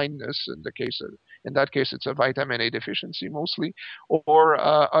blindness. In that case, it's a vitamin A deficiency mostly, or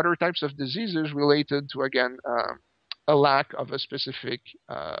other types of diseases related to, again, a lack of a specific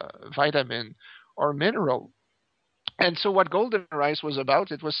vitamin or mineral. And so what golden rice was about,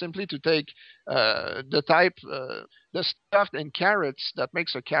 it was simply to take the stuff in carrots that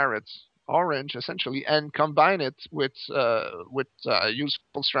makes a carrot orange, essentially, and combine it with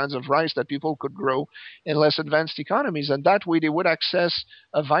useful strands of rice that people could grow in less advanced economies. And that way they would access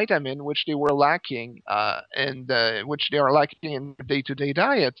a vitamin which they were lacking and which they are lacking in their day-to-day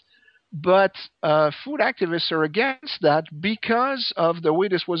diet. But food activists are against that because of the way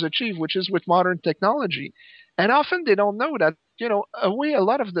this was achieved, which is with modern technology. And often they don't know that, a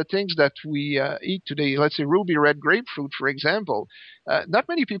lot of the things that we eat today, let's say ruby red grapefruit, for example, not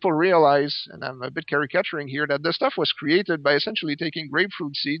many people realize, and I'm a bit caricaturing here, that the stuff was created by essentially taking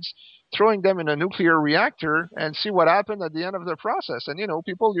grapefruit seeds, throwing them in a nuclear reactor, and see what happened at the end of the process. And,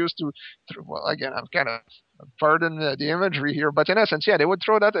 people used to, well, again, I'm kind of, pardon the imagery here, but in essence, yeah, they would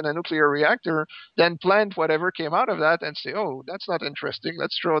throw that in a nuclear reactor, then plant whatever came out of that and say, oh, that's not interesting.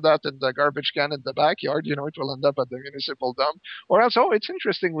 Let's throw that in the garbage can in the backyard. It will end up at the municipal dump. Or else, oh, it's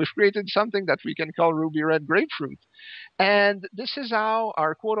interesting. We've created something that we can call ruby red grapefruit. And this is how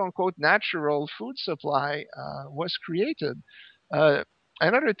our quote-unquote natural food supply was created.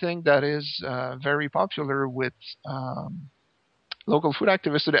 Another thing that is very popular with local food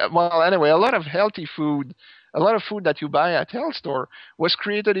activists today, well, anyway, a lot of food that you buy at health store was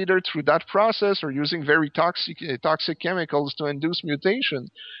created either through that process or using very toxic chemicals to induce mutation.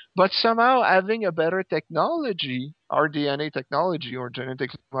 But somehow having a better technology, our DNA technology or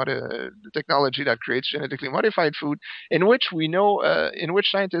technology that creates genetically modified food, in which we know, in which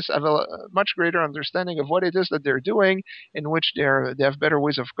scientists have a much greater understanding of what it is that they're doing, in which they have better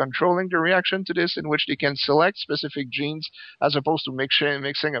ways of controlling the reaction to this, in which they can select specific genes as opposed to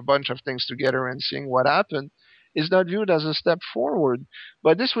mixing a bunch of things together and seeing what happened, is not viewed as a step forward.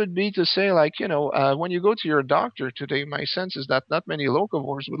 But this would be to say, when you go to your doctor today, my sense is that not many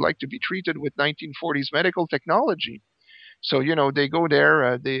locavores would like to be treated with 1940s medical technology. So, they go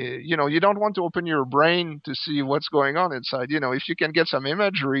there, you don't want to open your brain to see what's going on inside. If you can get some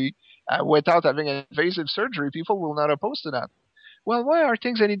imagery without having an invasive surgery, people will not oppose to that. Well, why are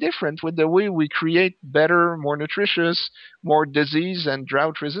things any different with the way we create better, more nutritious, more disease and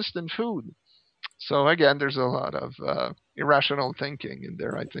drought-resistant food? So again, there's a lot of irrational thinking in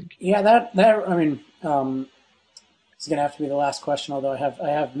there, I think. Yeah, I mean, it's going to have to be the last question, although I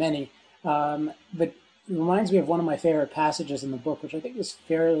have many. But it reminds me of one of my favorite passages in the book, which I think is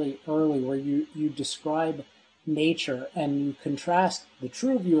fairly early, where you describe nature and you contrast the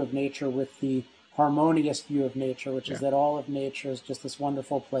true view of nature with the harmonious view of nature, which is that all of nature is just this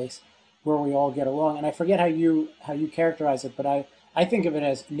wonderful place where we all get along. And I forget how you characterize it, but I think of it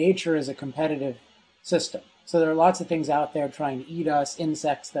as nature is a competitive system. So there are lots of things out there trying to eat us,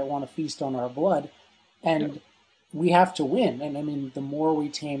 insects that want to feast on our blood, Yeah. and we have to win. And I mean, the more we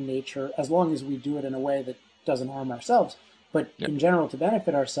tame nature, as long as we do it in a way that doesn't harm ourselves, but Yeah. in general to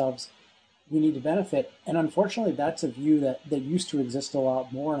benefit ourselves, we need to benefit. And unfortunately, that's a view that used to exist a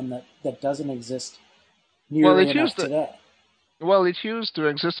lot more and that doesn't exist Well, nearly it enough used today. Well, it used to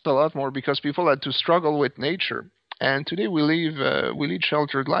exist a lot more because people had to struggle with nature. And today we lead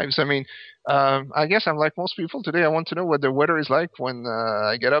sheltered lives. I mean, I guess I'm like most people today. I want to know what the weather is like when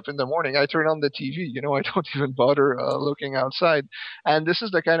I get up in the morning. I turn on the TV. You know, I don't even bother looking outside. And this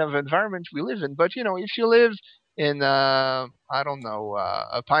is the kind of environment we live in. But you know, if you live in I don't know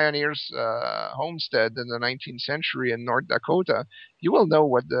a pioneer's homestead in the 19th century in North Dakota, you will know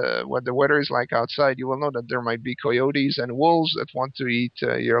what the weather is like outside. You will know that there might be coyotes and wolves that want to eat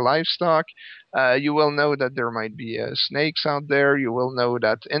your livestock. You will know that there might be snakes out there. You will know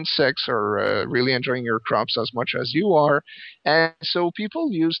that insects are really enjoying your crops as much as you are. And so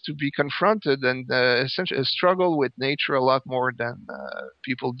people used to be confronted and essentially struggle with nature a lot more than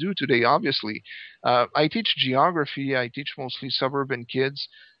people do today, obviously. I teach geography. I teach mostly suburban kids.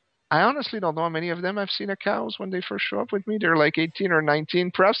 I honestly don't know how many of them have seen a cows when they first show up with me. They're like 18 or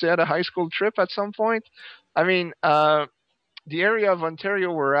 19. Perhaps they had a high school trip at some point. I mean, the area of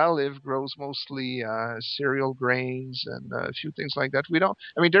Ontario where I live grows mostly cereal grains and a few things like that. We don't.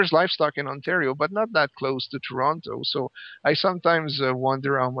 I mean, there's livestock in Ontario, but not that close to Toronto. So I sometimes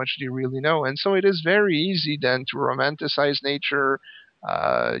wonder how much they really know. And so it is very easy then to romanticize nature.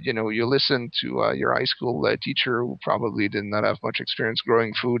 You know, you listen to your high school teacher who probably did not have much experience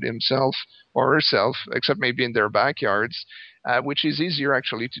growing food himself or herself, except maybe in their backyards, which is easier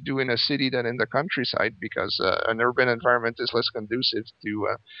actually to do in a city than in the countryside because an urban environment is less conducive to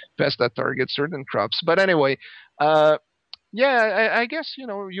pests that target certain crops. But anyway, yeah, I guess you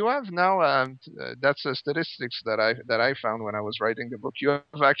know you have now. That's the statistics that I found when I was writing the book. You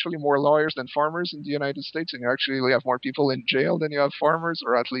have actually more lawyers than farmers in the United States, and you actually have more people in jail than you have farmers,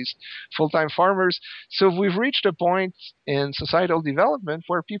 or at least full-time farmers. So we've reached a point in societal development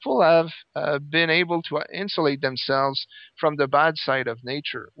where people have been able to insulate themselves from the bad side of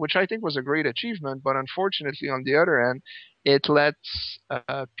nature, which I think was a great achievement. But unfortunately, on the other hand, it lets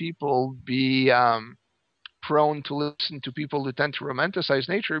people be prone to listen to people who tend to romanticize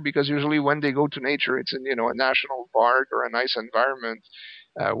nature because usually when they go to nature, it's in a national park or a nice environment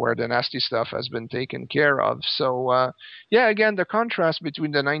where the nasty stuff has been taken care of. So yeah, again, the contrast between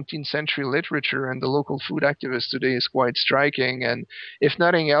the 19th century literature and the local food activists today is quite striking. And if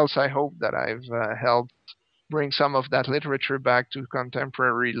nothing else, I hope that I've helped bring some of that literature back to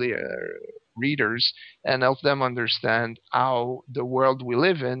contemporary readers and help them understand how the world we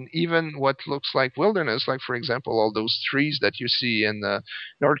live in, even what looks like wilderness, like for example, all those trees that you see in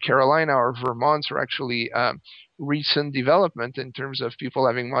North Carolina or Vermont, are actually recent development in terms of people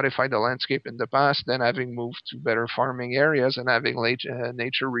having modified the landscape in the past, then having moved to better farming areas and having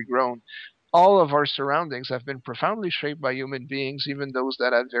nature regrown. All of our surroundings have been profoundly shaped by human beings, even those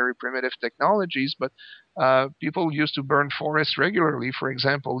that had very primitive technologies. But people used to burn forests regularly, for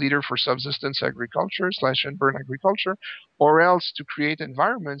example, either for subsistence agriculture slash and burn agriculture, or else to create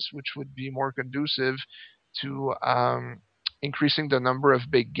environments which would be more conducive to increasing the number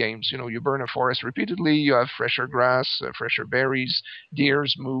of big games. You know, you burn a forest repeatedly, you have fresher grass, fresher berries,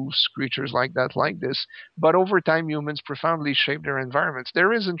 deers, moose, creatures like that, like this. But over time, humans profoundly shape their environments.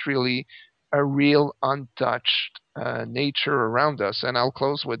 There isn't really a real untouched nature around us. And I'll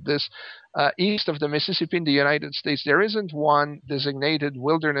close with this. East of the Mississippi in the United States, there isn't one designated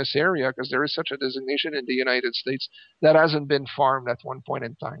wilderness area because there is such a designation in the United States that hasn't been farmed at one point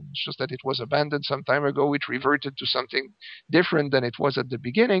in time. It's just that it was abandoned some time ago. It reverted to something different than it was at the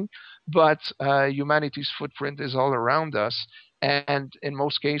beginning. But humanity's footprint is all around us. And in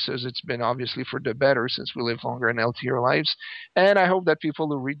most cases, it's been obviously for the better since we live longer and healthier lives. And I hope that people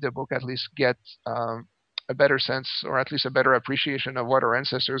who read the book at least get a better sense or at least a better appreciation of what our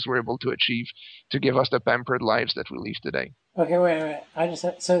ancestors were able to achieve to give us the pampered lives that we live today. Okay, wait.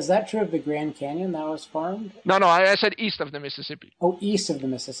 So is that true of the Grand Canyon that was farmed? No, no, I said east of the Mississippi. Oh, east of the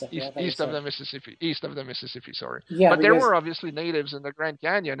Mississippi. I thought you East of said. the Mississippi, east of the Mississippi. Sorry, Yeah, but there because were obviously natives in the Grand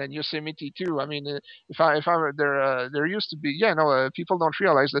Canyon and Yosemite too. I mean, if I were there, there used to be. Yeah, no, people don't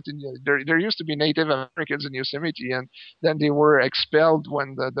realize that there used to be Native Americans in Yosemite, and then they were expelled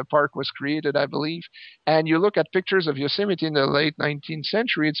when the park was created, I believe. And you look at pictures of Yosemite in the late 19th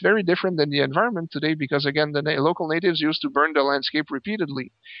century, it's very different than the environment today because again, the local natives used to burn the landscape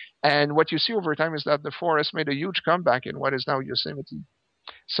repeatedly. And what you see over time is that the forest made a huge comeback in what is now Yosemite.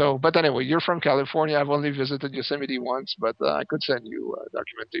 So, but anyway, you're from California. I've only visited Yosemite once, but I could send you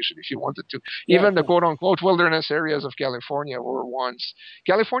documentation if you wanted to. Yeah, Even the cool. quote unquote wilderness areas of California were once.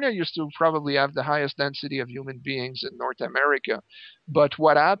 California used to probably have the highest density of human beings in North America. But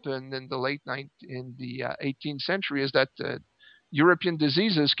what happened in the 18th century is that European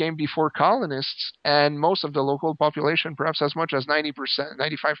diseases came before colonists, and most of the local population, perhaps as much as 90%,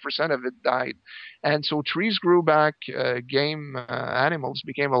 95% of it died. And so trees grew back, game animals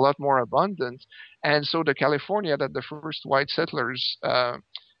became a lot more abundant, and so the California that the first white settlers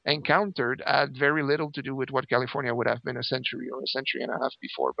encountered had very little to do with what California would have been a century or a century and a half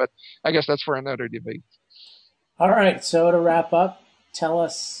before. But I guess that's for another debate. All right. So to wrap up, tell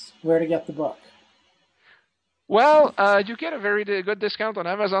us where to get the book. Well, you get a very good discount on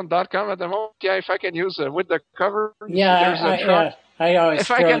Amazon.com at the moment. Yeah, if I can use with the cover, you Yeah, see, there's a truck. I always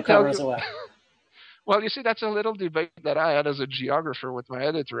If I throw the can tell covers you, away. well, you see, that's a little debate that I had as a geographer with my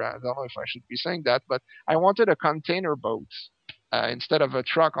editor. I don't know if I should be saying that, but I wanted a container boat instead of a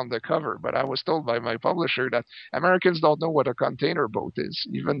truck on the cover. But I was told by my publisher that Americans don't know what a container boat is,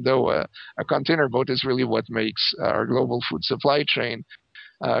 even though a container boat is really what makes our global food supply chain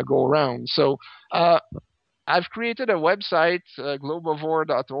go around. So I've created a website,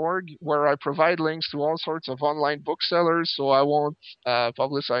 globavore.org, where I provide links to all sorts of online booksellers. So I won't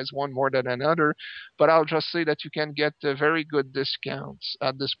publicize one more than another, but I'll just say that you can get very good discounts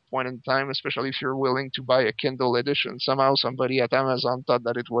at this point in time, especially if you're willing to buy a Kindle edition. Somehow somebody at Amazon thought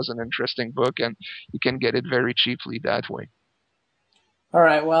that it was an interesting book, and you can get it very cheaply that way. All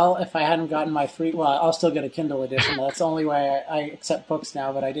right. Well, if I hadn't gotten my free, well, I'll still get a Kindle edition. That's the only way I accept books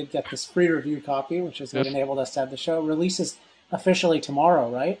now. But I did get this free review copy, which is what Yes. enabled us to have the show. Releases officially tomorrow,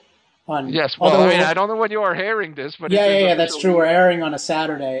 right? On Yes. Well, I mean, although I don't know when you are hearing this, but it yeah, yeah, is yeah, that's true. We're officially. airing on a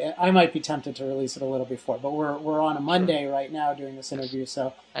Saturday. I might be tempted to release it a little before, but we're on a Sure. Monday right now doing this Yes. interview.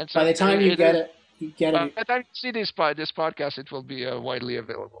 So And by so the time it is. you get By it. the time you see this podcast, it will be widely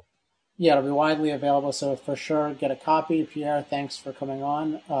available. Yeah, it'll be widely available. So for sure, get a copy. Pierre, thanks for coming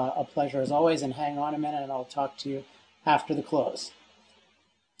on. A pleasure as always. And hang on a minute, and I'll talk to you after the close.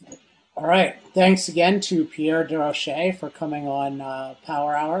 All right. Thanks again to Pierre Desrochers for coming on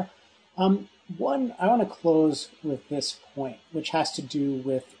Power Hour. I want to close with this point, which has to do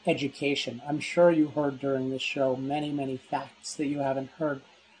with education. I'm sure you heard during this show many, many facts that you haven't heard,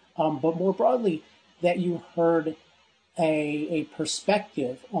 but more broadly, that you heard a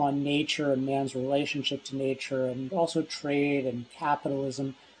perspective on nature and man's relationship to nature, and also trade and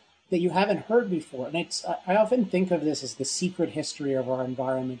capitalism that you haven't heard before. And I often think of this as the secret history of our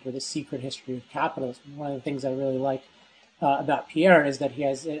environment or the secret history of capitalism. One of the things I really like about Pierre is that he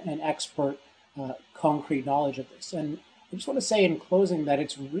has an expert, concrete knowledge of this. And I just want to say in closing that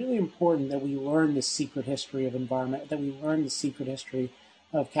it's really important that we learn the secret history of environment, that we learn the secret history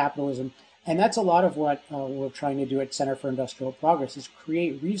of capitalism. And that's a lot of what we're trying to do at Center for Industrial Progress is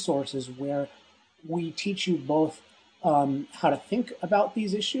create resources where we teach you both how to think about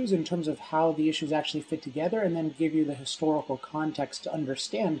these issues in terms of how the issues actually fit together, and then give you the historical context to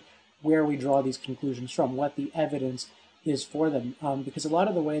understand where we draw these conclusions from, what the evidence is for them. Because a lot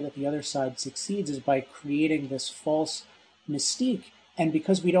of the way that the other side succeeds is by creating this false mystique. And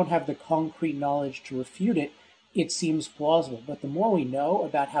because we don't have the concrete knowledge to refute it, it seems plausible. But the more we know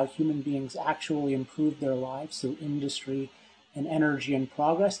about how human beings actually improve their lives through industry and energy and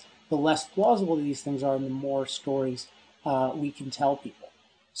progress, the less plausible these things are and the more stories we can tell people.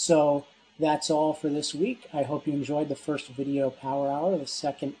 So that's all for this week. I hope you enjoyed the first video Power Hour, the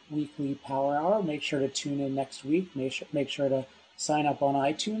second weekly Power Hour. Make sure to tune in next week. Make sure to sign up on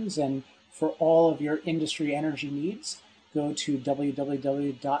iTunes. And for all of your industry energy needs, go to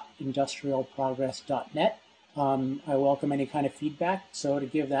www.industrialprogress.net. I welcome any kind of feedback. So to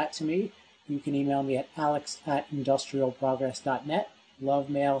give that to me, you can email me at alex@industrialprogress.net. Love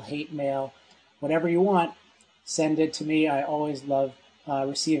mail, hate mail, whatever you want, send it to me. I always love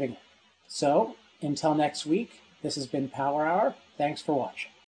receiving it. So until next week, this has been Power Hour. Thanks for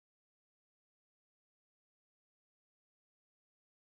watching.